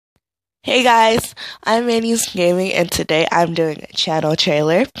Hey guys, I'm Manny's Gaming and today I'm doing a channel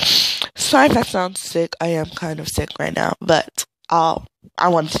trailer. Sorry if I sound sick, I am kind of sick right now, but I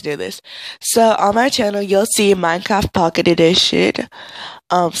wanted to do this. So on my channel you'll see Minecraft Pocket Edition,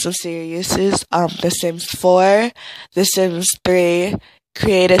 some seriouses, The Sims 4, The Sims 3,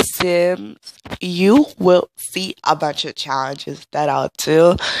 Create a Sims. You will see a bunch of challenges that I'll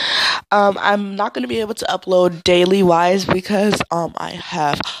do. I'm not going to be able to upload daily wise because I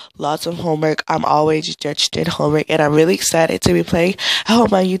have lots of homework. I'm always drenched in homework and I'm really excited to be playing. I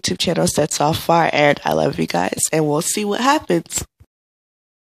hope my YouTube channel sets off far and I love you guys and we'll see what happens.